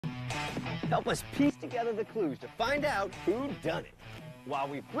Help us piece together the clues to find out who done it, while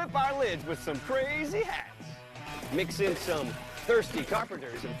we flip our lids with some crazy hats. Mix in some thirsty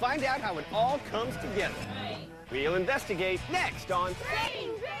carpenters and find out how it all comes together. We'll investigate next on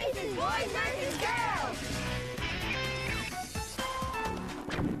Trading Spaces, Boys vs. Girls!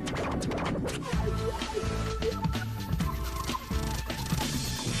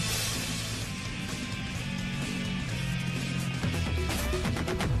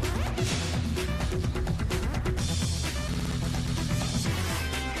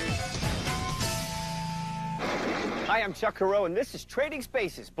 Hi, I'm Chuck Carreau, and this is Trading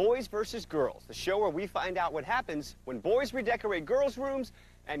Spaces, Boys vs. Girls, the show where we find out what happens when boys redecorate girls' rooms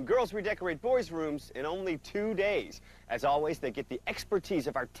and girls redecorate boys' rooms in only 2 days. As always, they get the expertise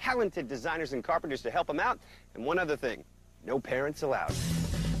of our talented designers and carpenters to help them out. And one other thing, no parents allowed.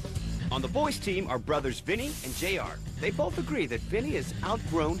 On the boys' team are brothers Vinny and JR. They both agree that Vinny has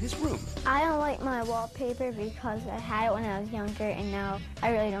outgrown his room. I don't like my wallpaper because I had it when I was younger, and now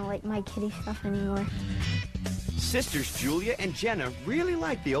I really don't like my kitty stuff anymore. Sisters Julia and Jenna really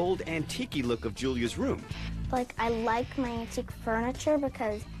like the old antique-y look of Julia's room. Like, I like my antique furniture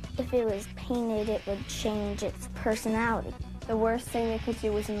because if it was painted, it would change its personality. The worst thing they could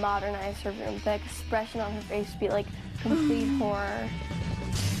do was modernize her room. The expression on her face would be like complete horror.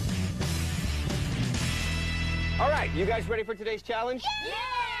 All right, you guys ready for today's challenge? Yeah!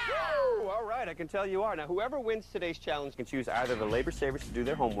 Woo! All right, I can tell you are. Now, whoever wins today's challenge can choose either the labor savers to do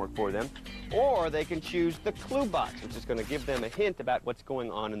their homework for them, or they can choose the clue box, which is going to give them a hint about what's going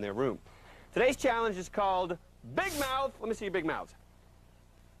on in their room. Today's challenge is called Big Mouth. Let me see your big mouths.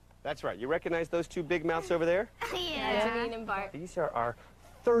 That's right. You recognize those two big mouths over there? Yeah. Janine and Bart. These are our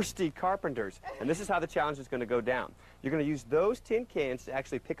thirsty carpenters, and this is how the challenge is going to go down. You're going to use those tin cans to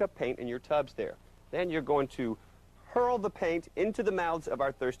actually pick up paint in your tubs there. Then you're going to hurl the paint into the mouths of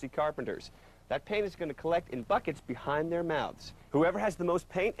our thirsty carpenters. That paint is going to collect in buckets behind their mouths. Whoever has the most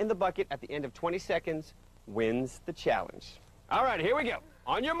paint in the bucket at the end of 20 seconds wins the challenge. All right, here we go.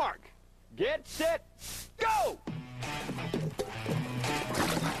 On your mark, get set, go!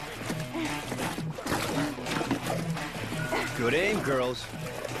 Good aim, girls.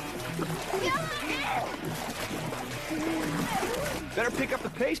 Better pick up the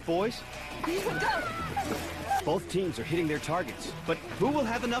pace, boys. Go! Both teams are hitting their targets, but who will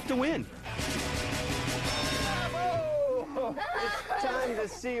have enough to win? It's time to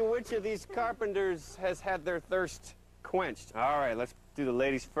see which of these carpenters has had their thirst quenched. All right, let's do the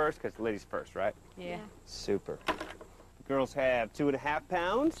ladies first, because the ladies first, right? Yeah. Super. The girls have 2.5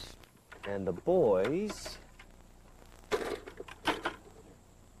 pounds, and the boys...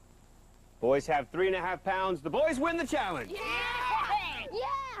 Boys have 3.5 pounds. The boys win the challenge. Yeah!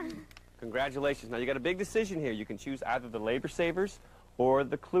 Yeah! Congratulations. Now, you got a big decision here. You can choose either the labor savers or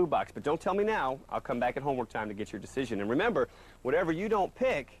the clue box. But don't tell me now. I'll come back at homework time to get your decision. And remember, whatever you don't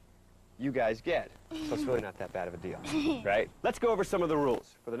pick, you guys get. So it's really not that bad of a deal, right? Let's go over some of the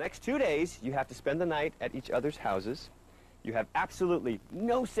rules. For the next 2 days, you have to spend the night at each other's houses. You have absolutely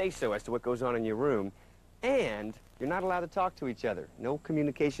no say-so as to what goes on in your room. And you're not allowed to talk to each other. No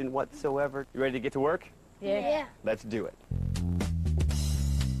communication whatsoever. You ready to get to work? Yeah. Let's do it.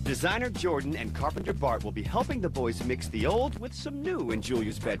 Designer Jordan and carpenter Bart will be helping the boys mix the old with some new in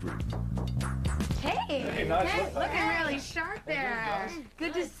Julia's bedroom. Hey, looking really sharp there.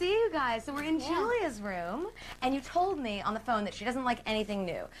 Good to see you guys. So we're in Julia's room, and you told me on the phone that she doesn't like anything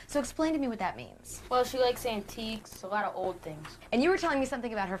new. So explain to me what that means. Well, she likes antiques, a lot of old things. And you were telling me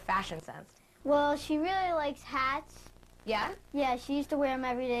something about her fashion sense. Well, she really likes hats. Yeah? Yeah, she used to wear them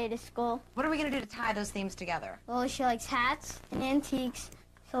every day to school. What are we going to do to tie those themes together? Well, she likes hats and antiques,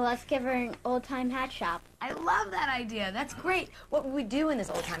 so let's give her an old-time hat shop. I love that idea. That's great. What would we do in this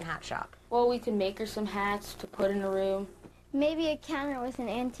old-time hat shop? Well, we could make her some hats to put in her room. Maybe a counter with an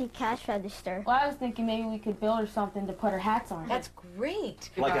antique cash register. Well, I was thinking maybe we could build her something to put her hats on. That's great.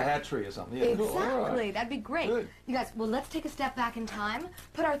 Like a hat tree or something. Yeah. Exactly. That'd be great. Good. You guys, well, let's take a step back in time,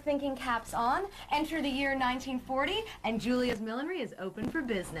 put our thinking caps on, enter the year 1940, and Julia's Millinery is open for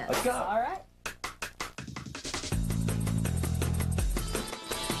business. Let's go. All right.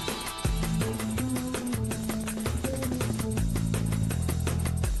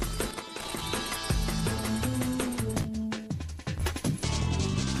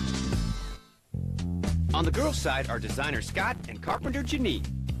 On the girls' side are designer Scott and carpenter Janine.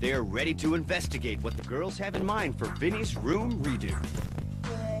 They're ready to investigate what the girls have in mind for Vinny's room redo.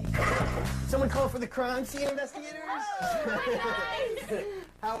 Someone call for the crime scene investigators? Nice.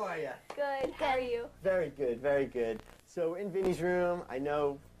 How are you? Good. How are you? Very good, very good. So we're in Vinny's room. I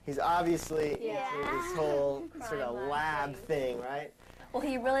know he's obviously into this whole sort of lab thing, right? Well,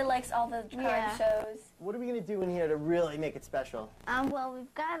 he really likes all the crime shows. What are we going to do in here to really make it special? Well,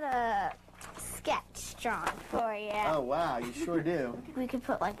 we've got a sketch drawn for you. Oh, wow, you sure do. We could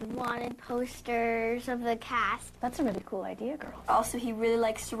put like wanted posters of the cast. That's a really cool idea, girl. Also, he really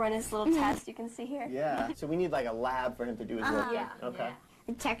likes to run his little test you can see here. Yeah, so we need like a lab for him to do his work. Yeah. Okay.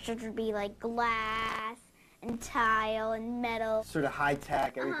 The textures would be like glass and tile and metal. Sort of high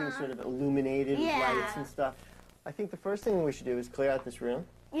tech, everything's sort of illuminated with lights and stuff. I think the first thing we should do is clear out this room.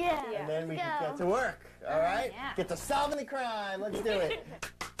 Yeah. And then we can get to work, all right? Yeah. Get to solving the crime. Let's do it.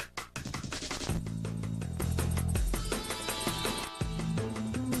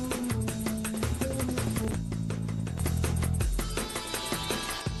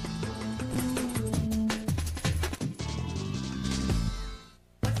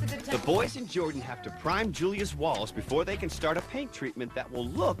 The boys and Jordan have to prime Julia's walls before they can start a paint treatment that will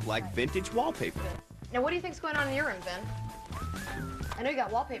look like vintage wallpaper. Now, what do you think's going on in your room, Vin? I know you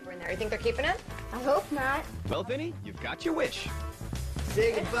got wallpaper in there. You think they're keeping it? I hope not. Well, Vinny, you've got your wish.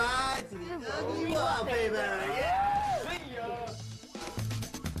 Say goodbye to the ugly wallpaper. Yeah! See ya!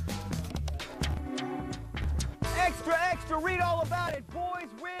 Extra, extra, read all about it. Boys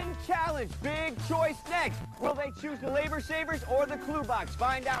win challenge. Big choice next. Will they choose the Labor Savers or the Clue Box?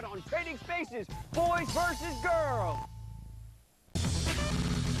 Find out on Trading Spaces, Boys versus Girls.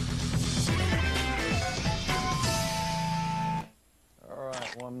 All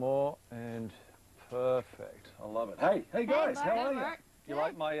right, one more, and perfect. I love it. Hey guys, how are you? You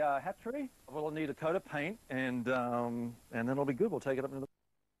like my hat tree? Well, I'll need a coat of paint, and then it'll be good. We'll take it up into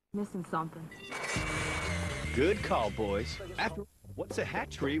the... Missing something. Good call, boys. After, what's a hat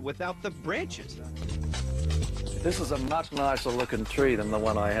tree without the branches? This is a much nicer looking tree than the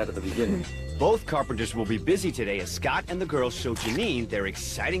one I had at the beginning. Both carpenters will be busy today as Scott and the girls show Janine their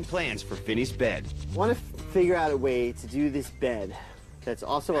exciting plans for Vinny's bed. I want to figure out a way to do this bed that's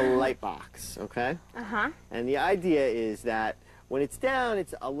also a light box, okay? Uh-huh. And the idea is that when it's down,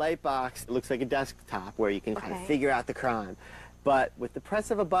 it's a light box. It looks like a desktop where you can kind of figure out the crime. But with the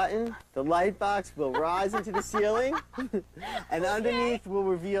press of a button, the light box will rise into the ceiling, and underneath will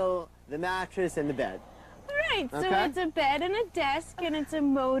reveal the mattress and the bed. Right, so Okay. it's a bed and a desk, and it's a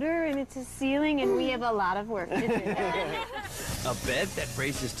motor, and it's a ceiling, and we have a lot of work to do. A bed that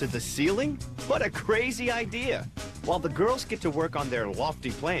raises to the ceiling? What a crazy idea! While the girls get to work on their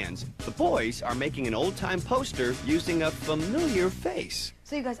lofty plans, the boys are making an old-time poster using a familiar face.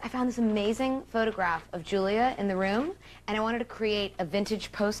 So you guys, I found this amazing photograph of Julia in the room, and I wanted to create a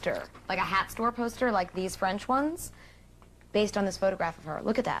vintage poster, like a hat store poster, like these French ones, based on this photograph of her.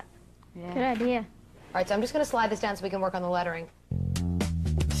 Look at that. Good idea. All right, so I'm just going to slide this down so we can work on the lettering.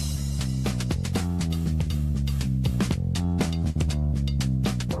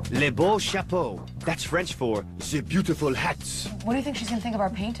 Les beaux chapeaux. That's French for the beautiful hats. What do you think she's going to think of our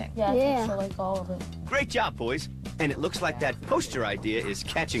painting? Yeah, I Yeah. think so, like all of it. Great job, boys. And it looks like that poster idea is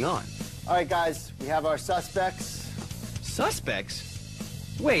catching on. All right, guys, we have our suspects. Suspects?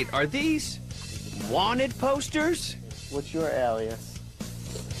 Wait, are these wanted posters? What's your alias?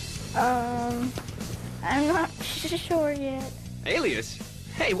 I'm not sure yet. Alias?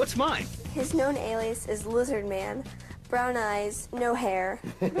 Hey, what's mine? His known alias is Lizard Man, brown eyes, no hair.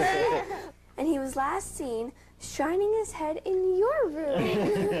 And he was last seen shining his head in your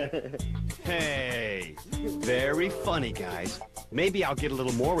room. Hey, very funny, guys. Maybe I'll get a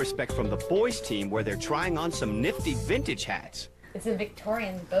little more respect from the boys' team where they're trying on some nifty vintage hats. It's a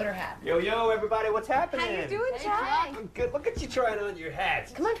Victorian boater hat. Yo, yo, everybody, what's happening? How you doing, Chuck? I'm good. Look at you trying on your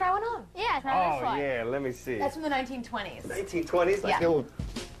hats. Come on, try one on. Yeah, try this one. Yeah, let me see. That's from the 1920s. 1920s? Yeah. Like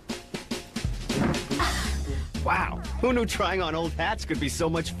wow, who knew trying on old hats could be so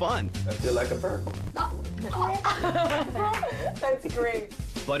much fun? I feel like a bird. That's great.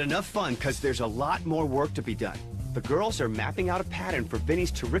 But enough fun, because there's a lot more work to be done. The girls are mapping out a pattern for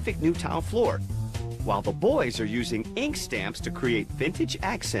Vinny's terrific new tile floor, while the boys are using ink stamps to create vintage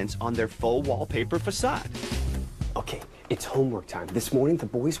accents on their faux wallpaper facade. Okay, it's homework time. This morning, the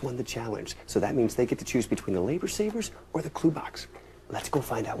boys won the challenge, so that means they get to choose between the Labor Savers or the Clue Box. Let's go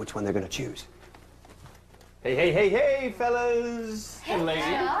find out which one they're going to choose. Hey, hey, hey, hey, fellas and ladies.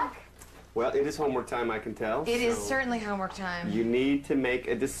 Well, it is homework time, I can tell. It is certainly homework time. You need to make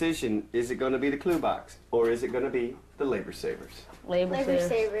a decision. Is it going to be the Clue Box or is it going to be the Labor Savers? Labor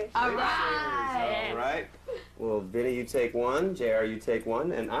Savers. All right. All right. Well, Vinny, you take one. JR, you take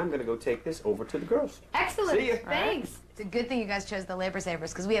one. And I'm going to go take this over to the girls. Excellent. See ya. Thanks. It's a good thing you guys chose the Labor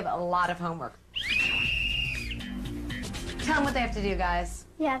Savers because we have a lot of homework. Tell them what they have to do, guys.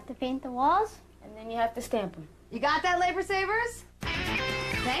 You have to paint the walls. And then you have to stamp them. You got that, Labor Savers?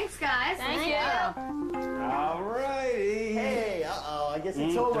 Thanks, guys. Thank you. All righty. Hey, uh-oh, I guess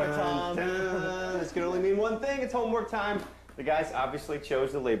it's homework time. This can only mean one thing. It's homework time. The guys obviously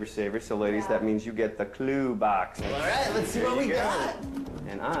chose the labor saver, so ladies, that means you get the clue box. All right, let's see what we got.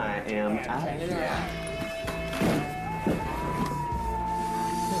 And I am out of here.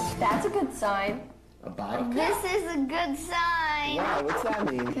 That's a good sign. A bottle cap? This is a good sign. Wow, what's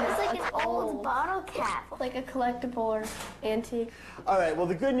that mean? It's like an old bottle cap. Like a collectible or antique. All right, well,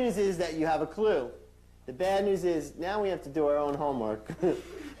 the good news is that you have a clue. The bad news is now we have to do our own homework.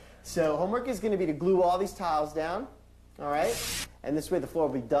 So homework is going to be to glue all these tiles down, all right? And this way the floor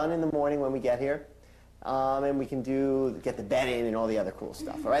will be done in the morning when we get here. And we can get the bed in and all the other cool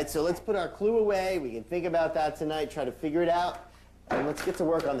stuff, all right? So let's put our clue away. We can think about that tonight, try to figure it out. And let's get to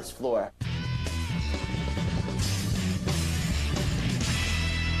work on this floor.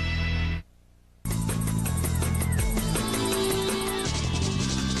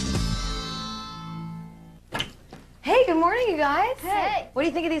 Hey, good morning, you guys. Hey. What do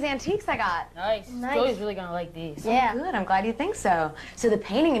you think of these antiques I got? Nice. Joey's really gonna like these. Yeah. Good, I'm glad you think so. So the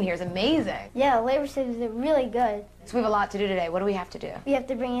painting in here is amazing. Yeah, labor savers are really good. So we have a lot to do today. What do we have to do? We have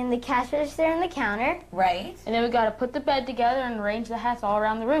to bring in the cash register and the counter. Right. And then we gotta put the bed together and arrange the hats all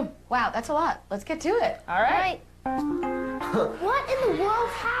around the room. Wow, that's a lot. Let's get to it. All right. What in the world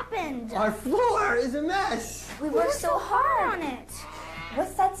happened? Our floor is a mess. We worked so hard on it.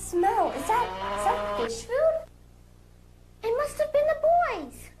 What's that smell? Is that fish food? It must have been the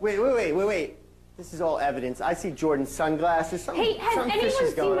boys. Wait. This is all evidence. I see Jordan's sunglasses. Hey, has something anyone fishy's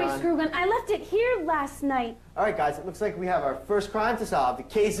seen going my on. screw gun? I left it here last night. All right, guys, it looks like we have our first crime to solve, the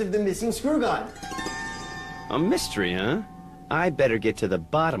case of the missing screw gun. A mystery, huh? I better get to the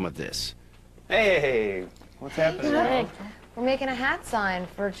bottom of this. Hey, what's happening? Hey. We're making a hat sign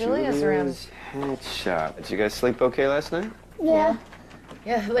for Julia's room. Hat shop. Did you guys sleep okay last night? Yeah.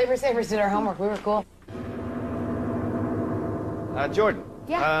 Yeah, the labor savers did our homework. We were cool. Jordan.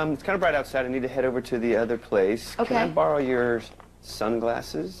 Yeah. It's kind of bright outside. I need to head over to the other place. Okay. Can I borrow your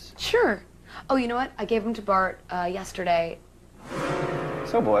sunglasses? Sure. Oh, you know what? I gave them to Bart yesterday.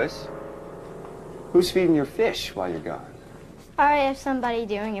 So, boys, who's feeding your fish while you're gone? I already have somebody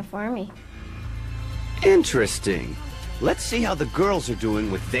doing it for me. Interesting. Let's see how the girls are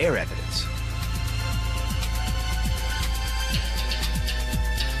doing with their evidence.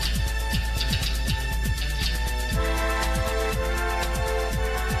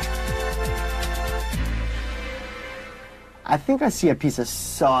 I think I see a piece of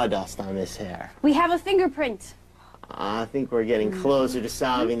sawdust on this hair. We have a fingerprint. I think we're getting closer to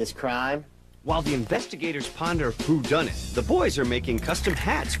solving this crime. While the investigators ponder who done it, the boys are making custom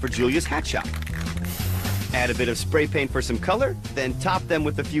hats for Julia's hat shop. Add a bit of spray paint for some color, then top them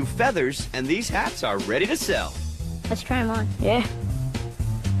with a few feathers, and these hats are ready to sell. Let's try them on. Yeah.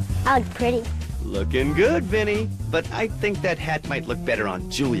 I look pretty. Looking good, Vinny. But I think that hat might look better on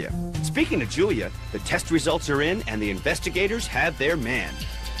Julia. Speaking of Julia, the test results are in, and the investigators have their man.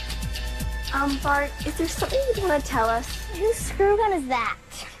 Bart, is there something you want to tell us? Whose screw gun is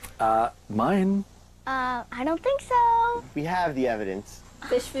that? Mine. I don't think so. We have the evidence.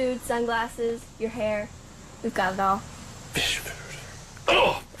 Fish food, sunglasses, your hair. We've got it all. Fish food.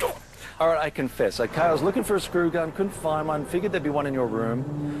 Oh! All right, I confess. Okay, I was looking for a screw gun, couldn't find one, figured there'd be one in your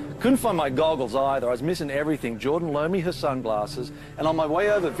room. Couldn't find my goggles either. I was missing everything. Jordan loaned me her sunglasses, and on my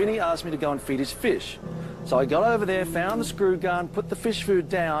way over, Vinny asked me to go and feed his fish. So I got over there, found the screw gun, put the fish food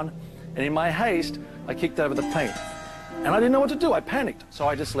down, and in my haste, I kicked over the paint. And I didn't know what to do. I panicked, so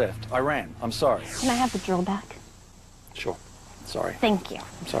I just left. I ran. I'm sorry. Can I have the drill back? Sure. Sorry. Thank you.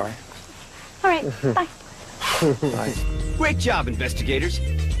 I'm sorry. All right, bye. Bye. Great job, investigators.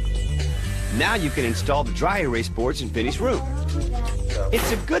 Now you can install the dry erase boards in Vinny's room.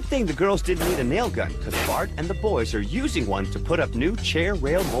 It's a good thing the girls didn't need a nail gun, because Bart and the boys are using one to put up new chair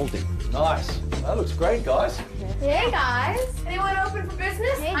rail molding. Nice. That looks great, guys. Hey, guys. Anyone open for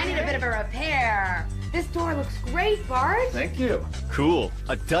business? Hey, I need a bit of a repair. This door looks great, Bart. Thank you. Cool.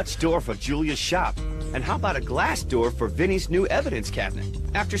 A Dutch door for Julia's shop. And how about a glass door for Vinny's new evidence cabinet?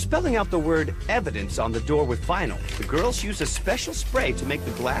 After spelling out the word evidence on the door with vinyl, the girls use a special spray to make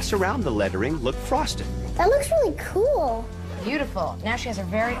the glass around the lettering look frosted. That looks really cool. Beautiful. Now she has her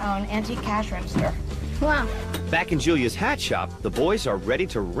very own antique cash register. Wow. Back in Julia's hat shop, the boys are ready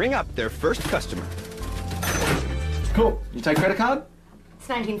to ring up their first customer. Cool. You take credit card? It's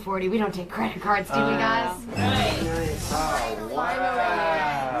 1940. We don't take credit cards, do we, guys? Oh,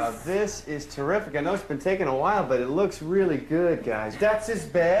 wow. This is terrific. I know it's been taking a while, but it looks really good, guys. That's his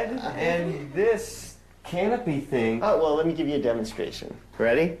bed, and this canopy thing. Oh, well, let me give you a demonstration.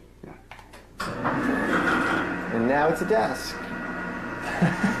 Ready? Yeah. And now it's a desk.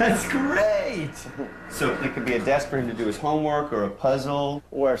 That's great. great! So it could be a desk for him to do his homework or a puzzle.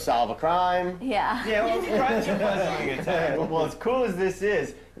 Or solve a crime. Yeah. Yeah, well, crimes are puzzling at times. Well, as cool as this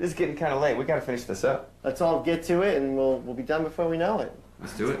is getting kind of late. We got to finish this up. Let's all get to it, and we'll be done before we know it.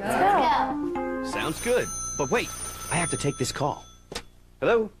 Let's do it. Sounds good. But wait, I have to take this call.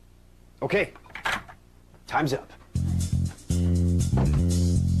 Hello? Okay, time's up.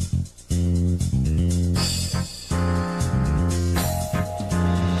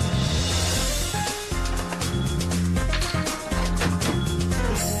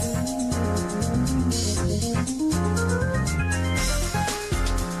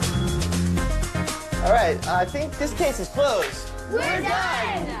 All right, I think this case is closed. We're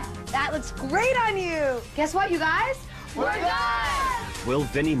done. That looks great on you. Guess what, you guys? We're done. Will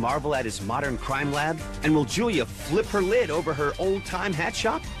Vinny marvel at his modern crime lab? And will Julia flip her lid over her old-time hat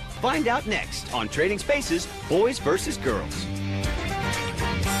shop? Find out next on Trading Spaces, Boys vs. Girls.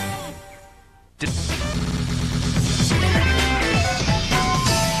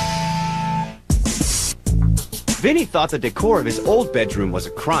 Vinny thought the decor of his old bedroom was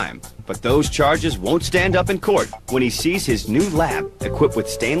a crime, but those charges won't stand up in court when he sees his new lab equipped with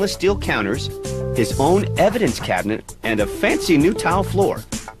stainless steel counters, his own evidence cabinet, and a fancy new tile floor.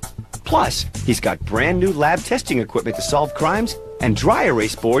 Plus, he's got brand new lab testing equipment to solve crimes and dry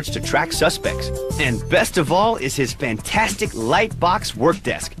erase boards to track suspects. And best of all is his fantastic light box work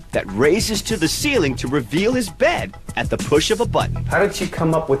desk that raises to the ceiling to reveal his bed at the push of a button. How did you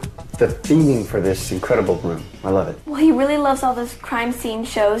come up with the theming for this incredible room? I love it. Well, he really loves all those crime scene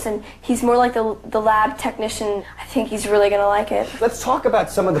shows, and he's more like the lab technician. I think he's really gonna like it. Let's talk about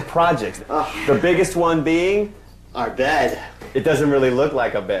some of the projects. The biggest one being Our bed. it doesn't really look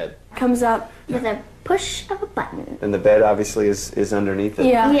like a bed. Comes up. With a push of a button. And the bed obviously is underneath it.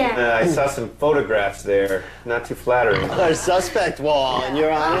 Yeah. Yeah. I saw some photographs there. Not too flattering. Our suspect wall, and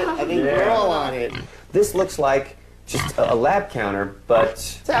you're on it. I think we're all on it. This looks like just a lab counter,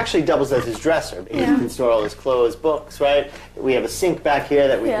 but It actually doubles as his dresser. He can store all his clothes, books, right? We have a sink back here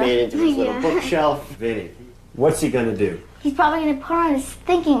that we've made into his little bookshelf. Vinny, what's he gonna do? He's probably going to put on his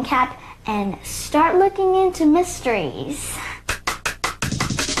thinking cap and start looking into mysteries.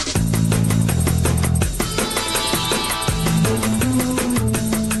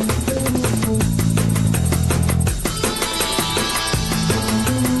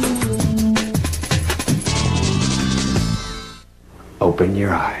 Open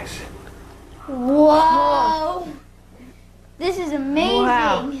your eyes. Whoa! This is amazing.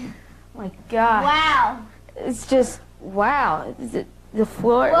 Wow. My God. Wow. It's just, wow. The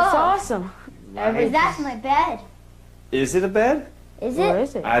floor, it's Whoa. awesome. That's my bed. Is it a bed? Is Where it?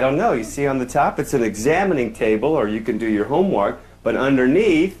 is it? I don't know. You see on the top, it's an examining table, or you can do your homework. But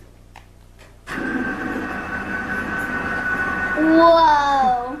underneath,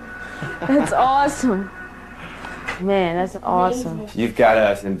 Whoa. That's awesome. Man, that's awesome. you've got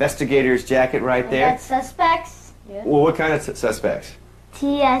an investigator's jacket right there. That's suspects. Well, what kind of suspects?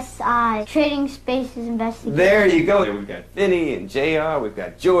 TSI, Trading Spaces Investigation. There you go. We've got Vinny and JR. We've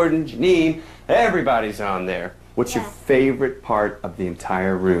got Jordan, Janine. Everybody's on there. What's your favorite part of the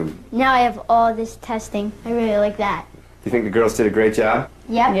entire room? Now I have all this testing. I really like that. Do you think the girls did a great job?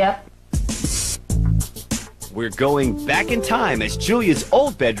 Yep. Yep. We're going back in time as Julia's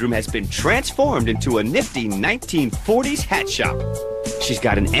old bedroom has been transformed into a nifty 1940s hat shop. She's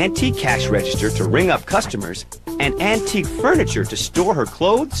got an antique cash register to ring up customers and antique furniture to store her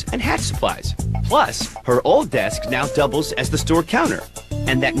clothes and hat supplies. Plus, her old desk now doubles as the store counter.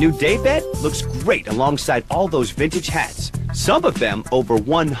 And that new daybed looks great alongside all those vintage hats, some of them over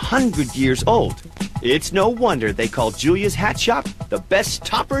 100 years old. It's no wonder they call Julia's Hat Shop the best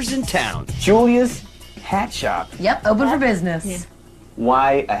toppers in town. Julia's Hat Shop. Yep, open for business.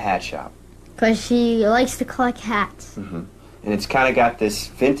 Why a hat shop? Because she likes to collect hats. And it's kind of got this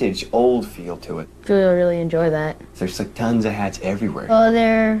vintage old feel to it. Julia really enjoy that. There's like tons of hats everywhere. Oh,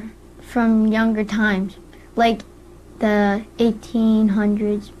 they're from younger times. Like the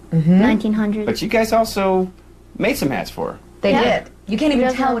 1800s, 1900s. But you guys also made some hats for her. They did. You can't even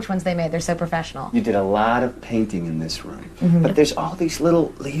Yeah. tell which ones they made. They're so professional. You did a lot of painting in this room. But there's all these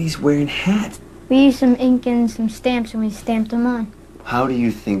little ladies wearing hats. We used some ink and some stamps and we stamped them on. How do you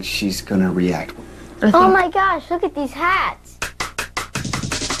think she's gonna react? Oh my gosh, look at these hats.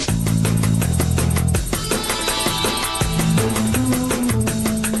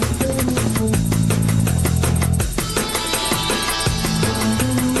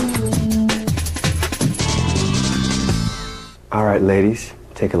 All right, ladies,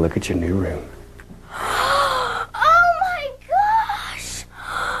 take a look at your new room. Oh my gosh!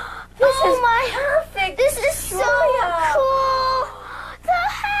 This is perfect. This is so cool. The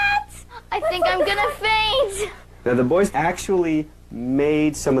hats. I Now, the boys actually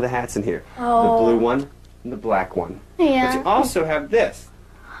made some of the hats in here. Oh. The blue one and the black one. Yeah. But you also have this.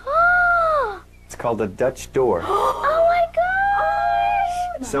 Oh It's called a Dutch door. my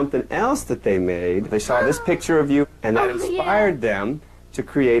gosh! Something else that they made, they saw this picture of you, and that inspired them to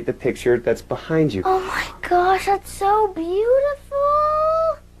create the picture that's behind you. Oh my gosh, that's so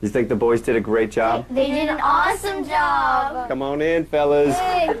beautiful! You think the boys did a great job? They did an awesome job! Come on in, fellas.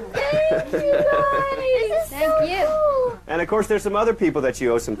 Hey, thank you guys! This is so cool! And of course, there's some other people that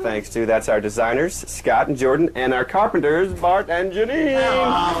you owe some thanks to. That's our designers, Scott and Jordan, and our carpenters, Bart and Janine.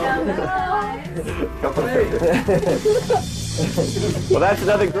 Come on in. Well, that's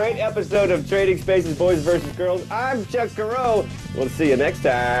another great episode of Trading Spaces Boys vs. Girls. I'm Chuck Carreau. We'll see you next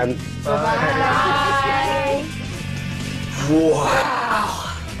time. Bye! Wow.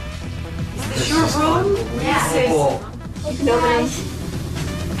 Your room?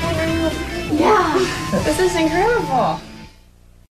 Yeah, this is incredible.